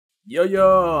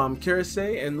Yo, I'm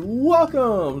Kirase, and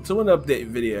welcome to an update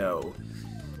video.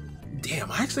 Damn,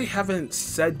 I actually haven't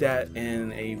said that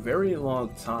in a very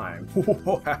long time.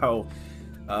 Wow.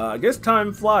 I guess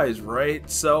time flies, right?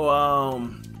 So,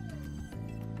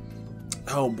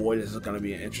 oh boy, this is gonna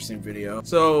be an interesting video.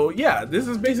 So, yeah, this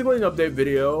is basically an update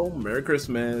video. Merry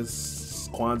Christmas,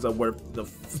 Kwanzaa, where the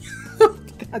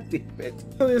God damn it.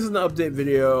 So this is an update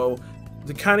video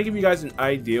to kind of give you guys an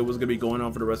idea what's going to be going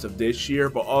on for the rest of this year,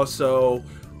 but also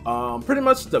pretty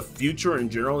much the future in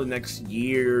general, the next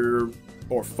year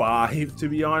or 5, to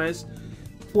be honest.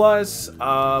 Plus,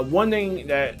 one thing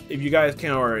that, if you guys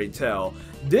can't already tell,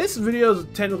 this video is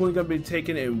technically going to be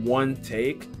taken in one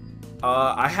take.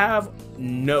 I have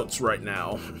notes right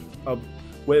now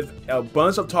with a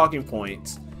bunch of talking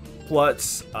points.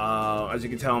 Plus, as you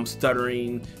can tell, I'm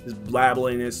stuttering, just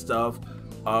blabbling and stuff.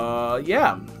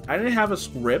 Yeah, I didn't have a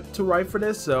script to write for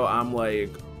this, so I'm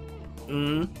like,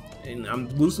 and I'm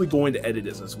loosely going to edit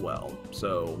this as well.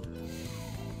 So,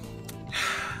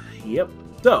 yep.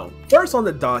 So, first on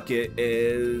the docket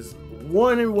is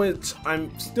one in which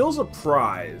I'm still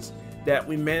surprised that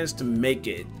we managed to make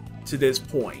it to this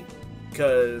point.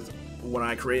 Because when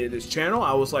I created this channel,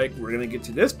 I was like, we're gonna get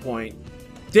to this point.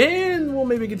 Then we'll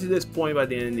maybe get to this point by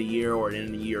the end of the year or the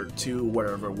end of the year 2,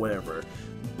 whatever.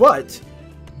 But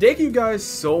thank you guys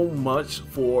so much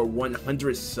for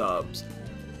 100 subs,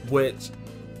 which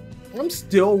I'm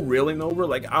still reeling over.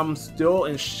 Like, I'm still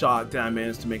in shock that I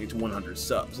managed to make it to 100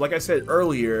 subs. Like I said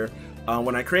earlier,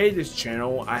 when I created this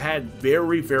channel, I had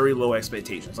very low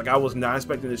expectations. Like, I was not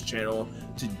expecting this channel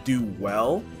to do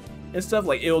well and stuff.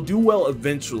 Like, it'll do well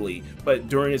eventually, but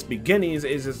during its beginnings,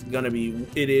 it's just gonna be,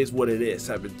 it is what it is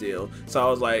type of deal. So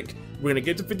I was like, we're gonna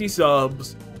get to 50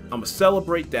 subs, I'm gonna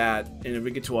celebrate that, and if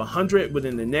we get to 100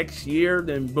 within the next year,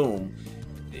 then boom.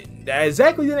 That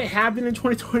exactly didn't happen in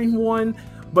 2021,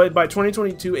 but by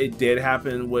 2022 it did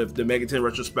happen with the Mega 10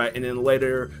 retrospect, and then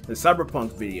later the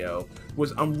Cyberpunk video, which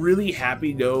I'm really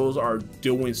happy those are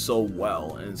doing so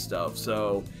well and stuff.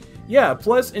 So yeah,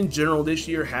 plus in general, this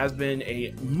year has been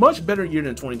a much better year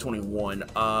than 2021.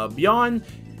 Beyond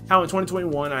how in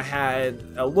 2021 I had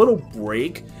a little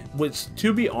break, which,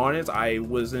 to be honest, I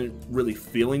wasn't really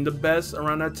feeling the best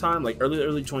around that time. Like, early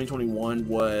 2021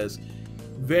 was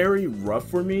very rough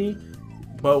for me,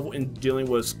 both in dealing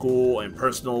with school and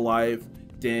personal life.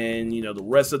 Then, you know, the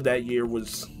rest of that year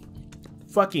was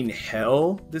fucking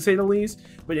hell, to say the least.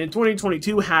 But in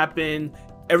 2022 happened.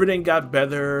 Everything got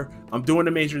better. I'm doing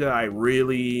a major that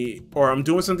I'm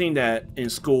doing something that in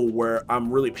school where I'm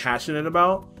really passionate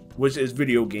about, which is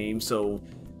video games. So,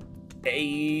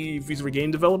 if he's a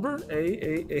game developer,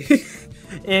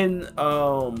 and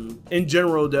in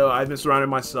general though, I've been surrounding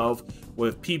myself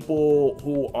with people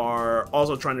who are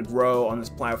also trying to grow on this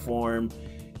platform,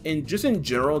 and just in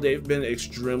general, they've been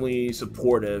extremely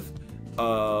supportive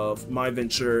of my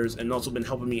ventures, and also been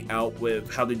helping me out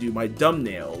with how to do my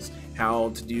thumbnails, how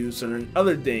to do certain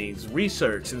other things,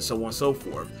 research, and so on and so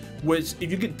forth. Which,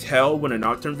 if you could tell when a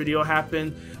Nocturne video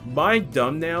happened, my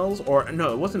thumbnails, or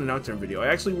no, it wasn't a Nocturne video, it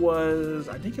actually was,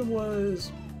 I think it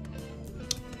was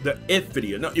the If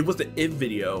video. No, it was the If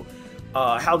video.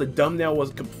 How the thumbnail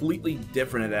was completely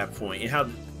different at that point, and how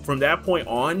from that point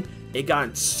on, it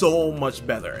got so much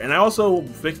better. And I also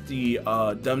fixed the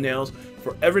thumbnails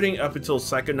for everything up until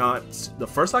Psychonauts, the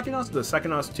first Psychonauts, the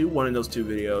Psychonauts 2, one of those 2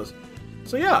 videos.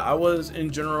 So yeah, I was, in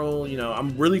general, you know,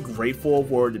 I'm really grateful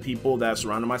for the people that I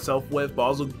surrounded myself with, but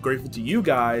also grateful to you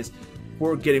guys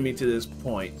for getting me to this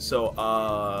point. So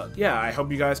yeah, I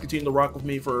hope you guys continue to rock with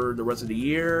me for the rest of the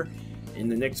year, in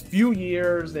the next few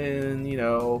years, and you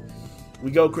know,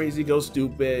 we go crazy, go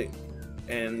stupid,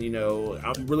 and you know,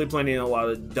 I'm really planning a lot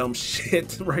of dumb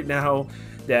shit right now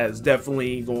that's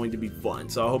definitely going to be fun.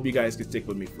 So I hope you guys can stick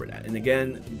with me for that. And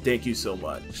again, thank you so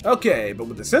much. Okay, but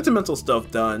with the sentimental stuff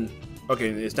done, okay,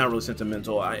 it's not really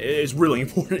sentimental, it's really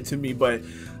important to me, but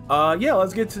yeah,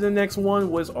 let's get to the next one.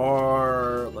 Was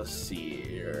our, let's see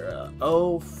here,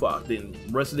 oh fuck, the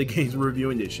rest of the games we're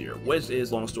reviewing this year, which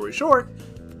is, long story short,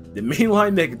 the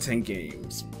mainline Mega 10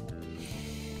 games.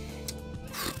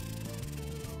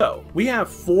 So, we have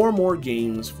 4 more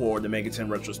games for the Mega 10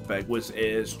 retrospect, which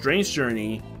is Strange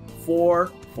Journey,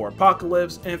 4 for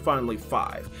Apocalypse, and finally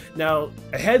 5. Now,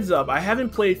 a heads up, I haven't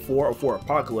played 4 or 4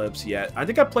 Apocalypse yet. I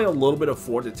think I played a little bit of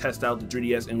 4 to test out the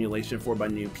 3DS emulation for my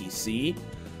new PC.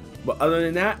 But other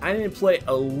than that, I didn't play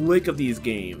a lick of these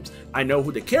games. I know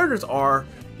who the characters are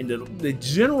and the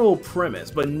general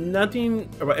premise, but nothing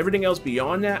about everything else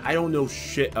beyond that, I don't know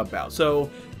shit about. So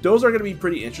those are going to be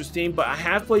pretty interesting, but I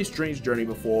have played Strange Journey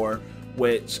before,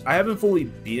 which I haven't fully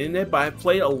beaten it, but I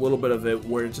played a little bit of it,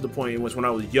 where to the point in which when I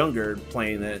was younger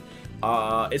playing it,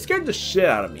 it scared the shit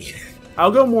out of me.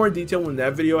 I'll go more in detail when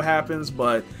that video happens,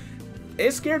 but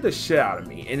it scared the shit out of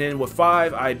me. And then with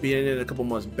 5, I beat it a couple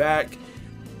months back,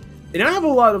 and I have a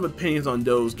lot of opinions on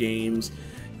those games.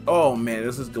 Oh man,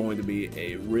 this is going to be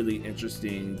a really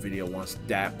interesting video once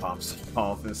that pops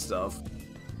off and stuff.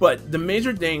 But the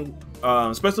major thing,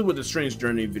 especially with the Strange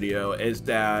Journey video, is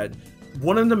that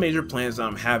one of the major plans that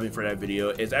I'm having for that video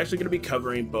is actually going to be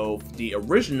covering both the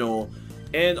original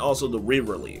and also the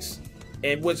re-release.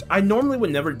 And which I normally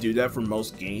would never do that for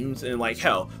most games. And like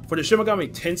hell, for the Shin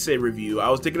Megami Tensei review,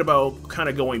 I was thinking about kind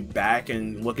of going back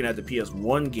and looking at the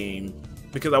PS1 game,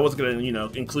 because I was going to, you know,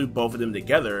 include both of them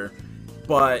together.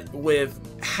 But with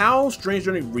how Strange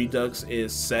Journey Redux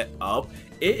is set up,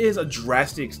 it is a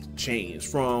drastic change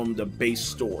from the base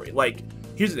story. Like,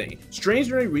 here's the thing, Strange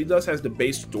Journey Redux has the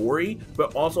base story,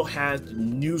 but also has the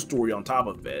new story on top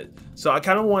of it. So I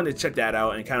kind of wanted to check that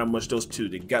out and kind of mush those two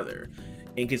together.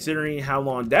 And considering how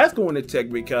long that's going to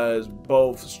take, because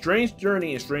both Strange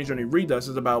Journey and Strange Journey Redux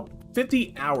is about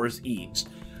 50 hours each.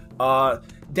 That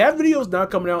video is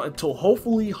not coming out until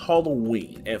hopefully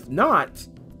Halloween. If not,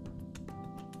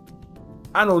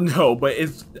 I don't know, but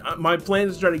it's my plan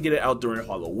is to try to get it out during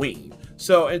Halloween.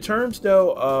 So in terms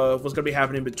though of what's going to be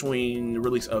happening between the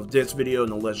release of this video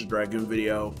and the Legend Dragoon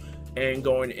video and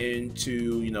going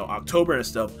into, you know, October and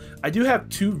stuff, I do have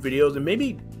 2 videos and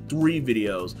maybe 3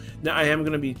 videos. Now I am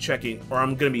going to be checking, or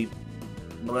I'm going to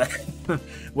be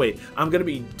wait, I'm going to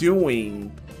be doing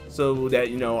so that,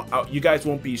 you know, you guys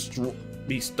won't be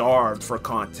starved for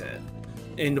content.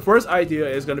 And the first idea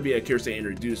is going to be a Kirsty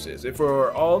Introduces. And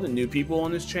for all the new people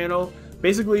on this channel,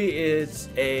 basically it's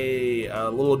a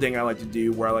little thing I like to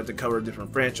do where I like to cover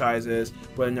different franchises,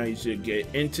 whether or not you should get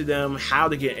into them, how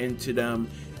to get into them,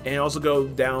 and also go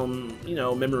down, you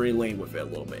know, memory lane with it a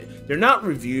little bit. They're not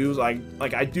reviews, like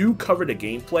I do cover the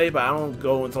gameplay, but I don't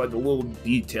go into like the little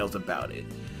details about it.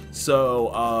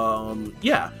 So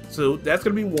yeah, so that's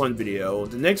gonna be one video.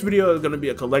 The next video is gonna be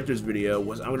a collector's video,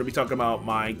 which I'm gonna be talking about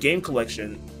my game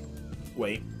collection.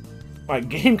 My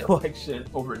game collection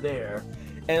over there,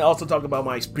 and also talk about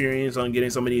my experience on getting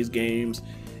some of these games,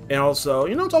 and also,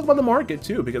 you know, talk about the market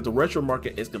too, because the retro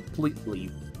market is completely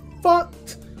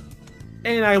fucked.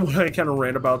 And I want to kind of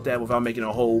rant about that without making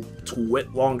a whole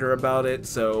twit longer about it.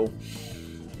 So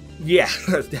yeah,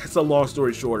 that's a long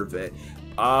story short of it.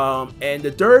 And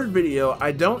the third video,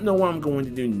 I don't know what I'm going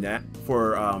to do next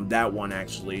for that one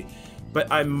actually,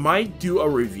 but I might do a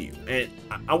review, and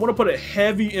I want to put a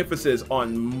heavy emphasis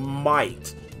on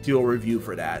might do a review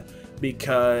for that,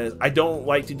 because I don't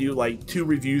like to do like 2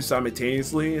 reviews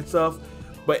simultaneously and stuff.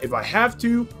 But if I have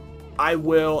to, I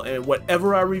will, and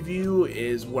whatever I review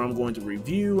is what I'm going to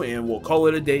review, and we'll call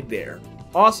it a day there.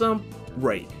 Awesome,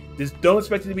 great. Just don't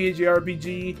expect it to be a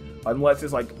JRPG unless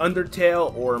it's like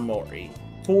Undertale or Mori.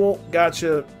 Cool,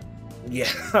 gotcha.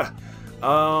 Yeah.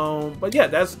 But yeah,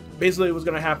 that's basically what's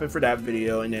gonna happen for that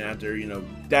video. And then after, you know,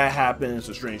 that happens,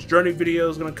 the Strange Journey video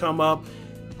is gonna come up.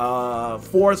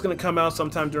 4 is gonna come out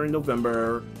sometime during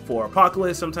November. 4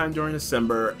 Apocalypse sometime during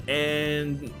December,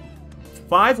 and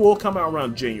 5 will come out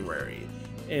around January.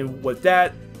 And with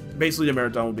that, basically the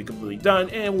marathon will be completely done,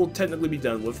 and we'll technically be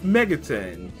done with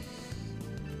Megaton.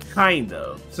 Kind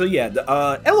of. So yeah,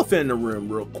 the elephant in the room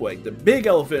real quick. The big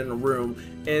elephant in the room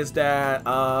is that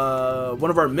one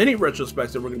of our mini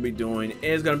retrospects that we're going to be doing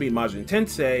is going to be Majin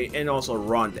Tensei and also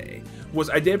Ronde, which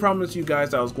I did promise you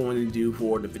guys I was going to do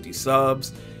for the 50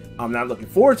 subs. I'm not looking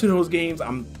forward to those games.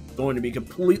 I'm going to be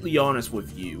completely honest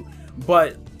with you.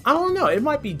 But I don't know. It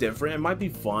might be different. It might be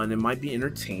fun. It might be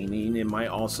entertaining. It might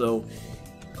also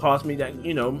cost me that,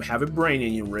 you know, have a brain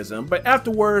aneurysm. But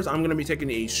afterwards, I'm going to be taking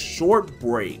a short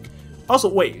break. Also,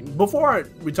 wait, before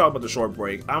we talk about the short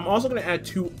break, I'm also going to add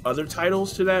 2 other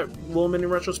titles to that little mini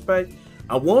retrospect.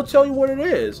 I won't tell you what it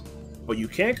is, but you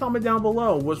can comment down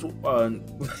below which,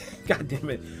 god damn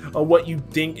it, what you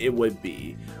think it would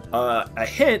be. A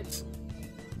hint,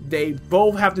 they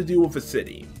both have to do with a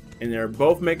city, and they're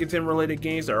both Megaton related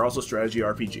games. They're also strategy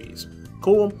RPGs.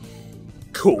 Cool?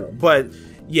 Cool. But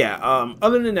yeah,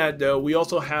 other than that though, we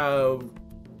also have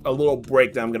a little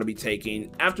break that I'm going to be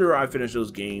taking after I finish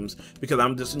those games, because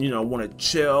I'm just, you know, want to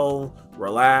chill,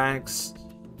 relax,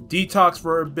 detox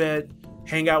for a bit,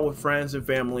 hang out with friends and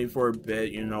family for a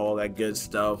bit, you know, all that good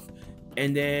stuff.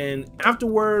 And then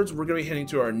afterwards, we're going to be heading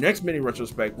to our next mini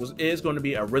retrospect, which is going to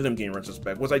be a rhythm game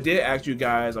retrospect, which I did ask you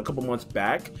guys a couple months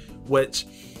back, which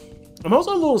I'm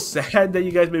also a little sad that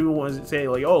you guys maybe want to say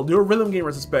like, oh, do a rhythm game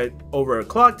retrospect over a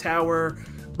Clock Tower,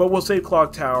 but we'll save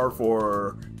Clock Tower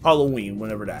for Halloween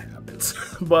whenever that happens.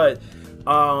 But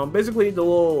Basically, the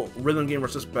little rhythm game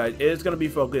retrospect is going to be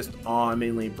focused on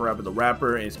mainly Parappa the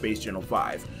Rapper and Space Channel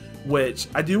 5, which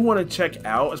I do want to check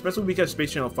out, especially because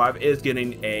Space Channel 5 is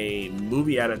getting a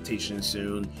movie adaptation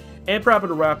soon, and Parappa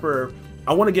the Rapper,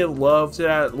 I want to give love to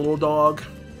that little dog.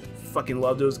 Fucking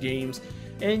love those games.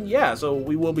 And yeah, so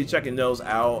we will be checking those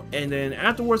out, and then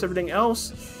afterwards, everything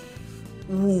else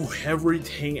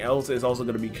is also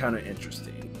going to be kind of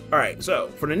interesting. Alright, so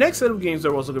for the next set of games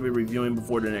that we're also going to be reviewing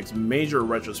before the next major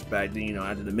retrospect, you know,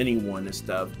 after the mini one and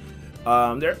stuff,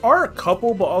 there are a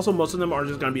couple, but also most of them are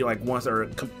just going to be like ones that are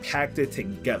compacted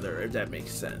together, if that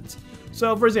makes sense.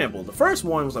 So for example, the first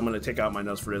one, which I'm going to take out my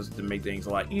notes for this to make things a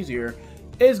lot easier,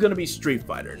 is going to be Street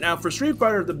Fighter. Now for Street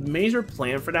Fighter, the major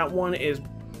plan for that one is,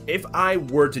 if I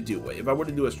were to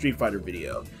do a Street Fighter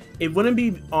video, it wouldn't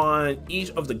be on each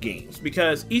of the games,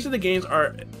 because each of the games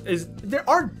how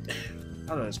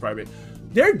do I describe it?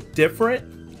 They're different,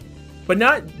 but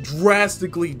not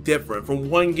drastically different from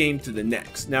one game to the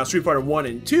next. Now, Street Fighter 1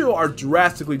 and 2 are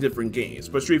drastically different games,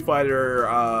 but Street Fighter,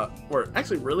 or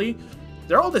actually really,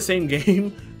 they're all the same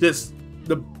game, just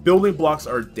the building blocks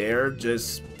are there,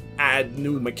 just add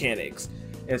new mechanics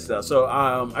and stuff. So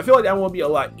I feel like that one will be a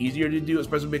lot easier to do,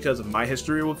 especially because of my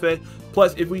history with it.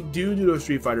 Plus, if we do a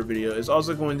Street Fighter video, it's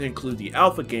also going to include the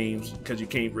Alpha games, because you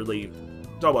can't really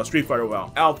talk about Street Fighter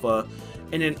without Alpha.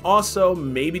 And then also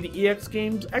maybe the EX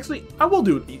games. Actually, I will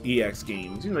do EX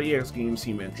games. You know, EX games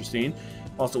seem interesting.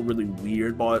 Also really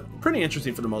weird, but pretty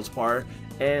interesting for the most part.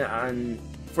 And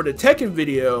for the Tekken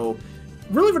video,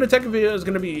 it's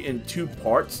going to be in two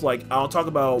parts. Like, I'll talk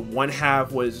about one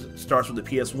half, which starts with the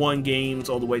PS1 games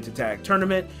all the way to Tag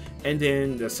Tournament. And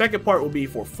then the second part will be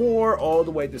for 4 all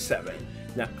the way to 7.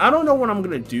 Now, I don't know when I'm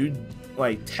going to do,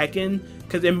 like, Tekken,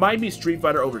 because it might be Street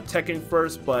Fighter over Tekken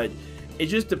first, but it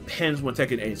just depends when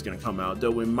Tekken 8 is going to come out, though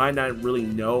we might not really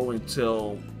know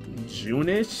until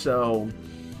June-ish, so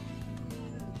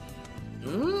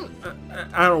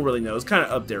I don't really know. It's kind of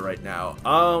up there right now.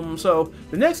 So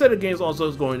the next set of games also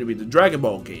is going to be the Dragon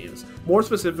Ball games. More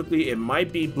specifically, it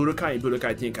might be Budokai and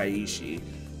Budokai Tenkaichi.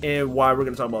 And why we're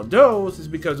going to talk about those is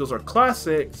because those are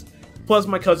classics. Plus,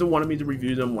 my cousin wanted me to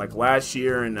review them like last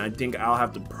year, and I think I'll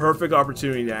have the perfect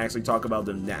opportunity to actually talk about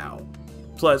them now.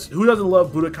 Plus, who doesn't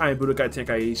love Budokai and Budokai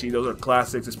Tenkaichi? Those are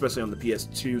classics, especially on the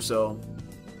PS2, so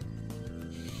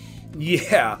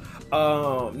yeah.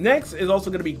 Next is also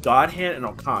going to be God Hand and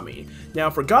Okami. Now,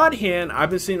 for God Hand,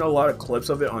 I've been seeing a lot of clips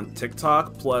of it on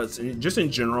TikTok, plus, just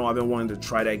in general, I've been wanting to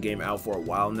try that game out for a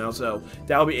while now, so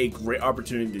that'll be a great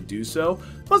opportunity to do so.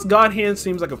 Plus, God Hand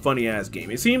seems like a funny-ass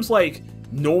game. It seems like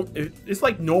it's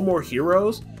like No More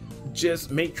Heroes,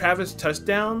 just make Travis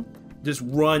touchdown, just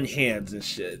run hands and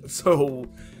shit. So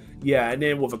yeah, and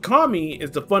then with Okami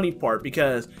is the funny part,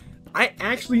 because I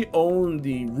actually own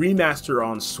the remaster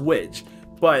on Switch,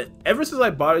 but ever since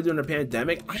I bought it during the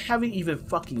pandemic, I haven't even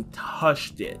fucking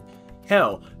touched it.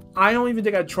 Hell, I don't even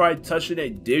think I tried touching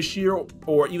it this year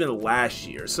or even last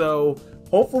year. So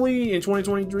hopefully in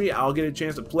 2023 I'll get a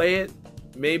chance to play it,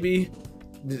 maybe.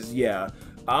 Yeah.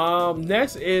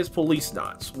 Next is Police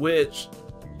Knots, which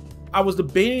I was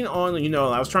debating on, you know,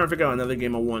 I was trying to figure out another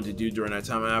game I wanted to do during that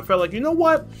time, and I felt like, you know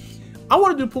what, I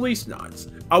want to do Police Knots.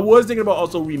 I was thinking about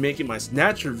also remaking my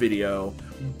Snatcher video,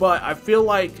 but I feel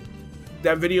like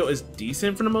that video is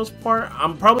decent for the most part.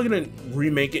 I'm probably going to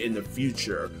remake it in the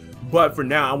future, but for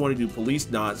now I want to do Police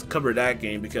Knots, cover that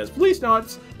game, because Police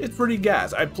Knots is pretty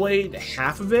gas. I played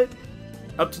half of it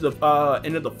up to the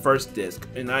end of the first disc,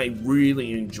 and I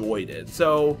really enjoyed it.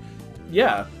 So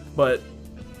yeah, but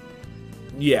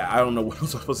yeah, I don't know what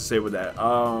else I'm supposed to say with that.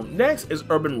 Next is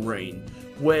Urban Reign,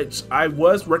 which I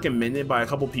was recommended by a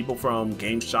couple people from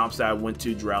game shops that I went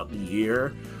to throughout the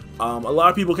year. A lot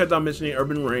of people kept on mentioning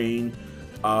Urban Reign.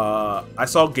 I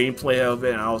saw gameplay of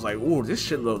it and I was like, ooh, this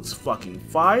shit looks fucking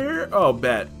fire. Oh,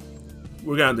 bet.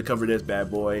 We're gonna have to cover this bad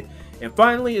boy. And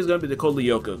finally, it's gonna be the Code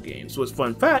Lyoko game. So it's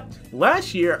fun fact,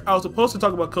 last year I was supposed to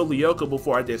talk about Code Lyoko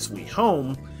before I did Sweet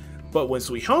Home, but when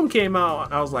Sweet Home came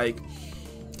out, I was like,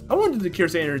 I wanted to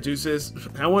Kirsten to introduce this.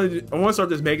 I want to start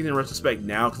this Making in retrospect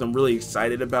now because I'm really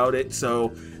excited about it.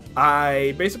 So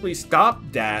I basically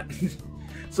stopped that.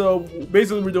 So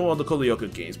basically we're doing all the Code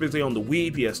Lyoko games, basically on the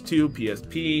Wii, PS2,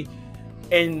 PSP,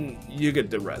 and you get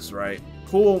the rest, right?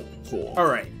 Cool, cool. All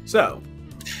right, so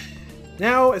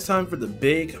now it's time for the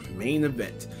big main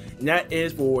event, and that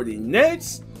is for the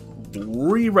next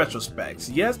 3 retrospects.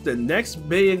 Yes, the next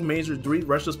big major 3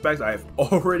 retrospects I've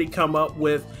already come up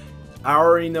with. I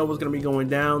already know what's going to be going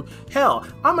down. Hell,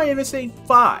 I might even say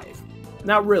 5.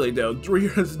 Not really though, 3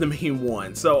 is the main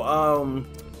one. So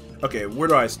okay, where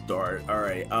do I start? All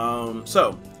right,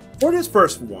 so for this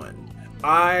first one,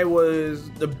 I was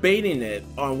debating it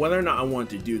on whether or not I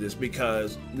wanted to do this,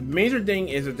 because the major thing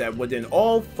is that within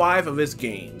all 5 of its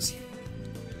games,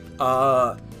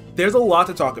 there's a lot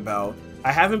to talk about.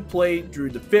 I haven't played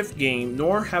through the 5th game,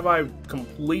 nor have I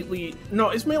completely... No,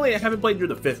 it's mainly I haven't played through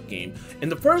the 5th game. In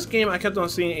the first game, I kept on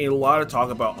seeing a lot of talk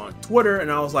about on Twitter,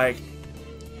 and I was like,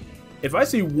 if I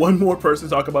see one more person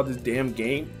talk about this damn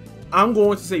game, I'm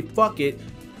going to say fuck it,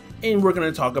 and we're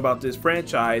going to talk about this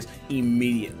franchise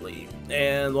immediately.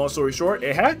 And long story short,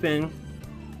 it happened,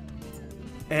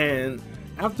 and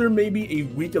after maybe a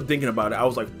week of thinking about it, I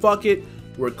was like, fuck it,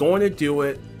 we're going to do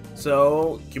it.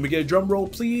 So, can we get a drum roll,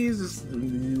 please?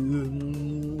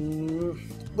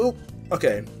 Boop.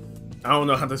 Okay. I don't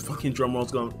know how this fucking drum roll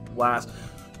is going to last.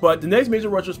 But the next major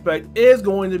retrospect is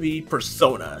going to be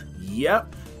Persona.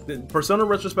 Yep. The Persona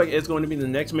retrospect is going to be the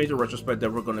next major retrospect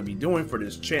that we're going to be doing for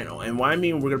this channel. And what I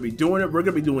mean we're going to be doing it, we're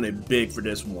going to be doing it big for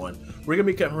this one. We're going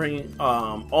to be covering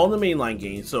all the mainline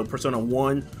games. So Persona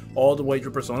 1 all the way to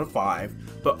Persona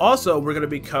 5. But also we're going to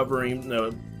be covering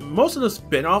most of the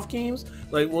spin-off games.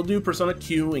 Like we'll do Persona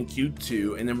Q and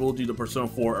Q2, and then we'll do the Persona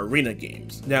 4 arena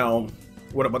games. Now,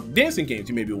 what about the dancing games,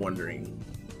 you may be wondering?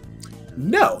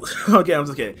 No. Okay, I'm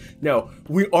just kidding. No,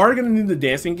 we are going to do the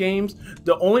dancing games.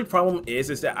 The only problem is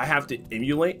that I have to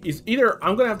emulate. It's either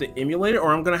I'm going to have to emulate it,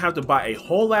 or I'm going to have to buy a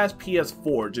whole ass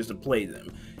PS4 just to play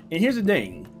them. And here's the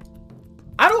thing.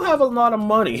 I don't have a lot of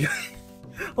money.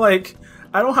 Like,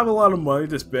 I don't have a lot of money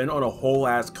to spend on a whole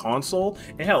ass console.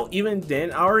 And hell, even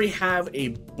then, I already have a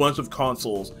bunch of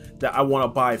consoles that I want to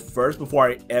buy first before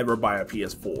I ever buy a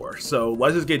PS4. So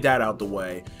let's just get that out the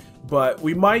way. But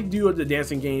we might do the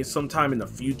dancing games sometime in the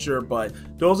future, but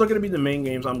those are going to be the main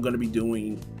games I'm going to be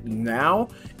doing now.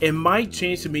 It might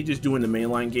change to me just doing the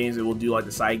mainline games, and we'll do like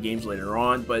the side games later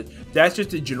on, but that's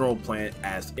just the general plan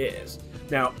as is.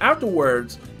 Now,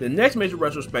 afterwards, the next major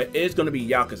retrospect is going to be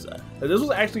Yakuza. Now, this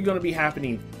was actually going to be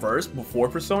happening first before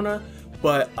Persona,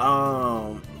 but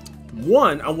one,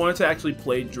 I wanted to actually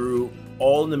play through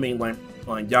all the mainline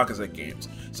Yakuza games.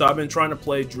 So I've been trying to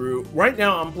play through. Right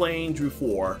now, I'm playing through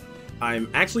 4. I'm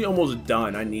actually almost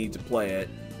done. I need to play it.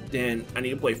 Then I need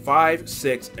to play 5,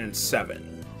 6, and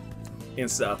 7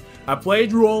 and stuff. I played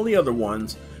through all the other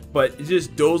ones, but it's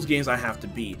just those games I have to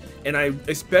beat. And I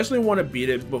especially want to beat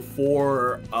it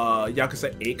before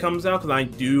Yakuza 8 comes out, because I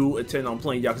do intend on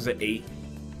playing Yakuza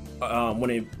 8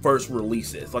 when it first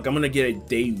releases. Like, I'm going to get it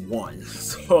day 1.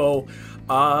 So,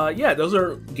 yeah, those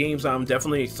are games I'm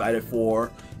definitely excited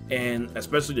for. And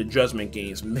especially the Judgment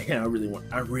games, man,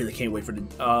 I really can't wait for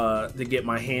the to get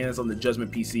my hands on the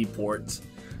Judgment PC ports.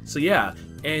 So yeah,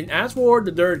 and as for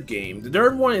the third game, the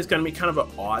third one is going to be kind of an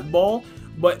oddball,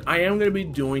 but I am going to be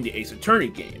doing the Ace Attorney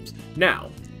games. Now,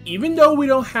 even though we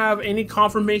don't have any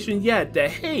confirmation yet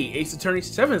that, hey, Ace Attorney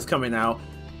 7 is coming out,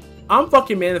 I'm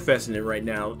fucking manifesting it right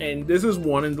now, and this is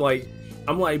one, and like,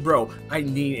 I'm like, bro, I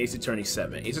need Ace Attorney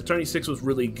 7. Ace Attorney 6 was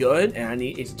really good, and I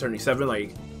need Ace Attorney 7,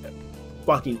 like,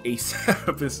 fucking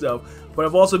ASAP and stuff. But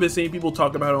I've also been seeing people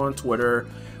talk about it on Twitter.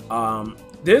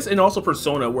 This and also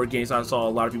Persona were games I saw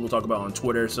a lot of people talk about on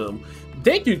Twitter. So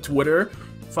thank you, Twitter.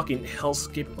 Fucking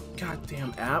hellscape,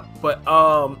 goddamn app. But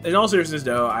in all seriousness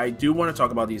though, I do want to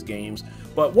talk about these games.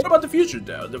 But what about the future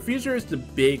though? The future is the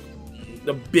big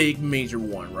major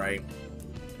one, right?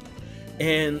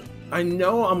 And I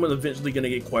know I'm eventually gonna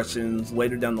get questions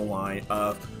later down the line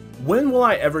of, when will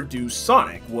I ever do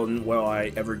Sonic? When will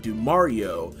I ever do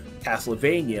Mario,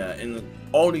 Castlevania, and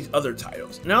all these other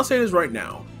titles? And I'll say this right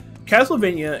now.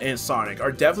 Castlevania and Sonic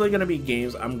are definitely going to be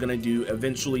games I'm going to do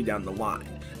eventually down the line.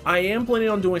 I am planning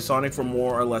on doing Sonic for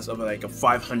more or less of like a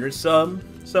 500 sub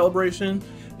celebration.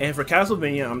 And for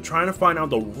Castlevania, I'm trying to find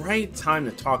out the right time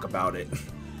to talk about it.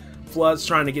 Plus,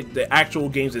 trying to get the actual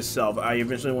games itself. I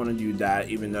eventually want to do that,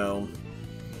 even though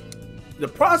the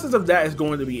process of that is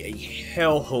going to be a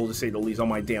hellhole, to say the least, on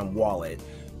my damn wallet.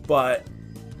 But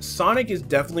Sonic is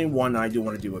definitely one I do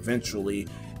want to do eventually.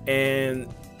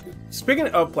 And speaking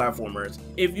of platformers,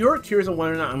 if you're curious on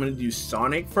whether or not I'm going to do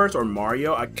Sonic first or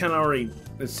Mario, I kind of already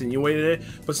insinuated it.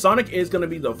 But Sonic is going to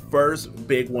be the first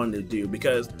big one to do,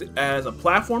 because as a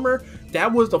platformer,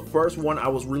 that was the first one I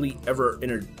was really ever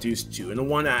introduced to, and the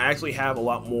one I actually have a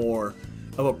lot more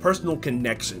of a personal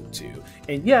connection to.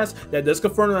 And yes, that does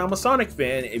confirm that I'm a Sonic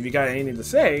fan. If you got anything to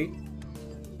say,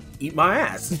 eat my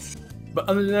ass. But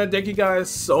other than that, thank you guys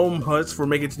so much for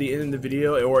making it to the end of the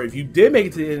video. Or if you did make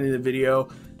it to the end of the video,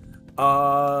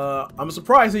 I'm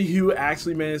surprised that you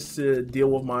actually managed to deal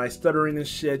with my stuttering and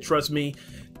shit. Trust me,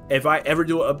 if I ever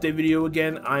do an update video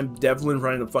again, I'm definitely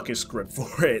writing a fucking script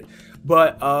for it.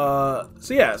 But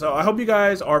so yeah, so I hope you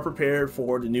guys are prepared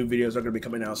for the new videos that are going to be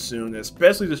coming out soon,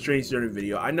 especially the Strange Journey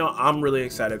video. I know I'm really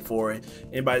excited for it,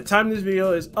 and by the time this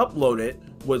video is uploaded,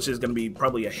 which is going to be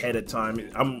probably ahead of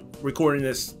time, I'm recording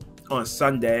this on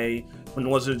Sunday when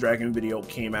the Legend of the Dragon video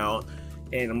came out,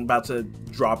 and I'm about to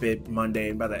drop it Monday.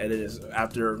 I'm about to edit this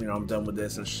after, you know, I'm done with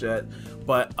this and shit.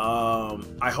 But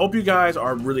I hope you guys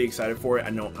are really excited for it. I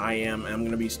know I am, and I'm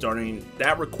going to be starting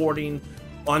that recording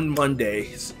on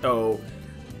Monday. So,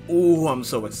 ooh, I'm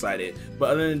so excited.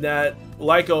 But other than that,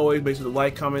 like always, make sure to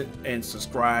like, comment, and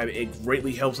subscribe. It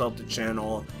greatly helps out the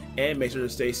channel. And make sure to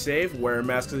stay safe, wear a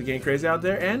mask because it's getting crazy out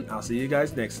there, and I'll see you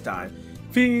guys next time.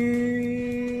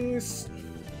 Peace!